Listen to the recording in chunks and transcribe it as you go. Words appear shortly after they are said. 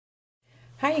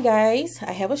Hi you guys,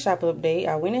 I have a shop update.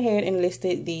 I went ahead and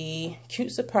listed the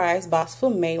cute surprise box for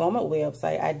May on my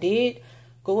website. I did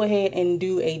go ahead and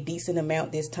do a decent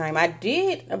amount this time. I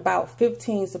did about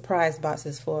 15 surprise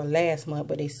boxes for last month,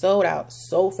 but they sold out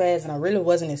so fast and I really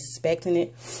wasn't expecting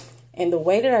it. And the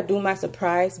way that I do my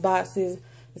surprise boxes,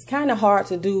 it's kind of hard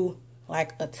to do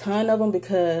like a ton of them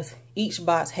because each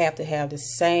box have to have the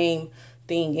same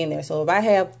thing in there. So if I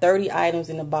have 30 items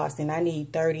in the box, then I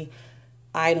need 30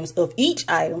 items of each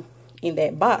item in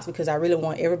that box because I really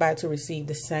want everybody to receive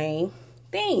the same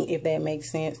thing, if that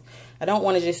makes sense. I don't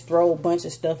want to just throw a bunch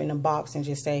of stuff in the box and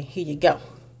just say, here you go.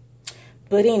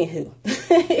 But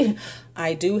anywho,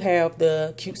 I do have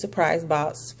the cute surprise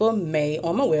box for May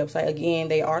on my website. Again,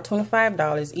 they are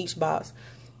 $25. Each box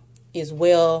is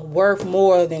well worth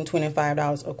more than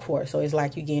 $25, of course. So it's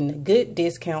like you're getting a good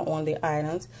discount on the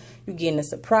items. You're getting a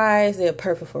surprise. They're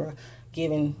perfect for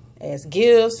giving as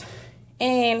gifts,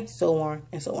 and so on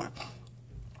and so on.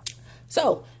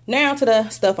 So now to the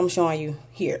stuff I'm showing you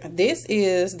here. This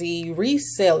is the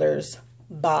resellers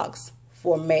box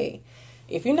for May.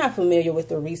 If you're not familiar with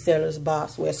the resellers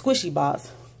box, well, squishy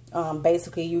box,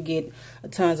 basically you get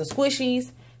tons of squishies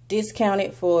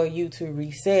discounted for you to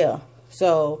resell.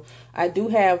 So I do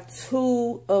have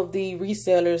 2 of the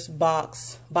resellers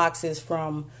boxes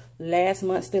from last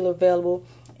month still available,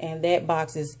 and that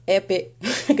box is epic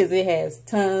because it has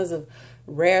tons of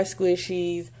rare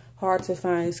squishies, hard to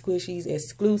find squishies,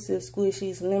 exclusive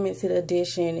squishies, limited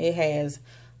edition. It has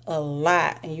a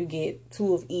lot and you get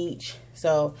 2 of each,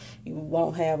 so you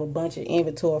won't have a bunch of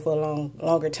inventory for a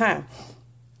longer time.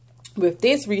 With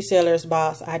this resellers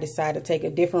box, I decided to take a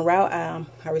different route.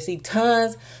 I received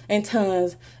tons and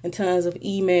tons and tons of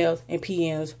emails and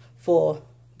PMs for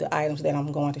the items that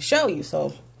I'm going to show you.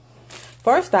 So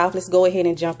first off, let's go ahead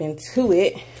and jump into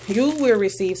it. You will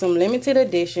receive some limited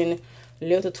edition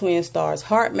Little Twin Stars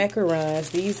heart macarons.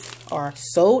 These are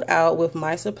sold out with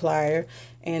my supplier,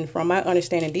 and from my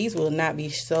understanding, these will not be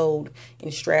sold in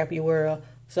Strappy World.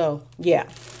 So yeah,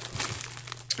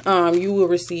 you will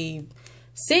receive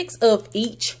 6 of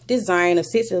each design, of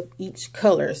 6 of each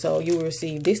color. So you will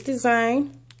receive this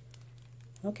design.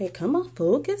 Okay, come on,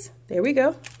 focus. There we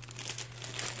go.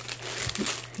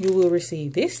 You will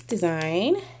receive this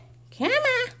design. Come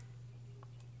on.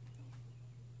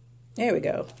 There we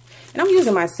go. And I'm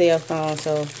using my cell phone,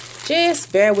 so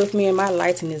just bear with me, and my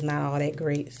lighting is not all that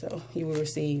great. So you will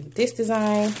receive this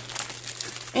design,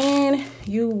 and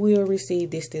you will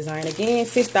receive this design. Again,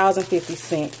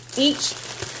 $6.50 each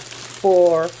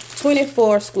for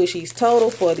 24 squishies total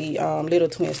for the Little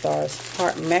Twin Stars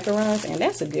heart macarons. And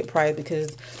that's a good price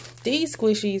because these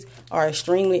squishies are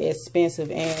extremely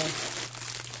expensive, and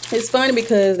it's funny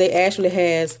because they actually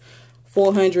has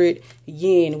 400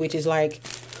 yen, which is like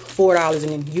 $4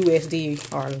 in USD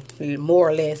or more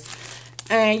or less.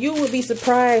 And you would be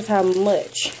surprised how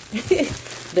much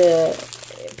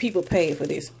the people pay for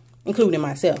this, including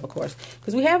myself, of course,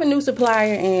 because we have a new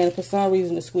supplier, and for some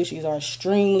reason the squishies are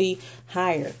extremely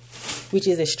higher, which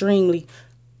is extremely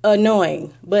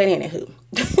annoying. But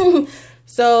anywho,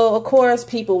 so of course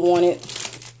people wanted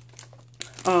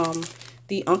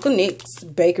the Uncle Nick's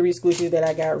bakery squishies that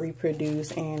I got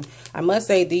reproduced, and I must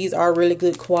say these are really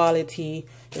good quality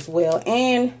as well.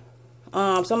 And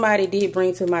somebody did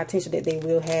bring to my attention that they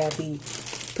will have the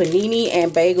panini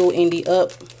and bagel in the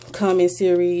upcoming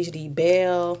series, the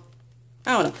Bell,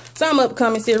 I don't know, some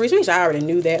upcoming series, which I already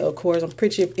knew that, of course. I'm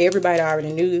pretty sure everybody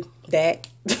already knew that.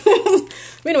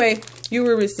 But anyway, you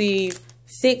will receive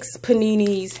 6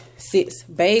 paninis, 6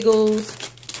 bagels,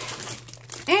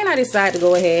 and I decided to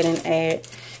go ahead and add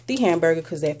the hamburger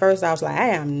because at first I was like, I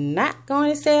am not going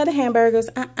to sell the hamburgers,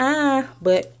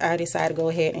 but I decided to go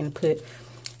ahead and put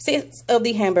 6 of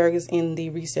the hamburgers in the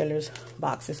resellers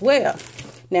box as well.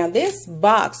 Now this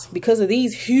box, because of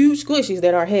these huge squishies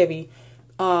that are heavy,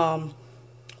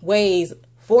 weighs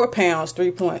 4 pounds,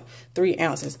 3.3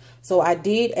 ounces. So I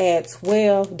did add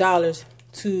 $12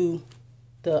 to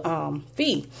the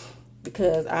fee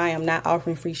because I am not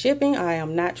offering free shipping. I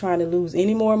am not trying to lose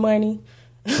any more money.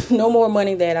 No more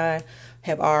money that I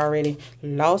have already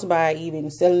lost by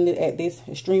even selling it at this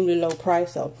extremely low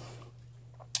price. So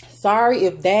sorry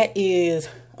if that is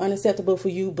unacceptable for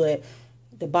you, but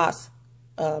the box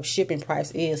shipping price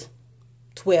is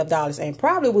 $12 and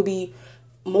probably will be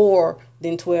more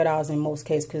than $12 in most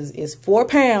cases because it's 4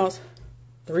 pounds,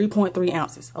 3.3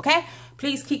 ounces. Okay,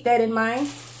 please keep that in mind.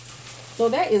 So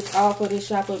that is all for this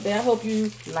shop up there. I hope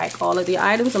you like all of the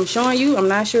items I'm showing you. I'm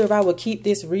not sure if I will keep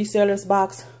this resellers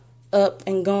box up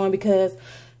and going because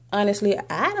honestly,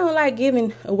 I don't like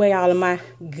giving away all of my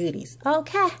goodies.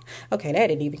 Okay, that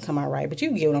didn't even come out right, but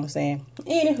you get what I'm saying.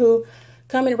 Anywho,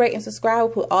 Comment, rate, and subscribe. I'll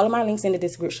put all of my links in the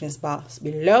description box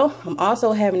below. I'm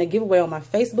also having a giveaway on my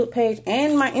Facebook page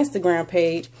and my Instagram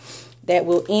page that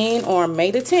will end on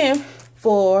May the 10th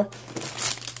for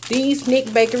these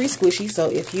Nick Bakery squishies. So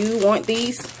if you want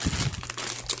these,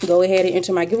 go ahead and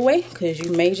enter my giveaway because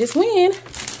you may just win.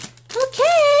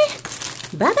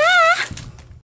 Okay. Bye-bye.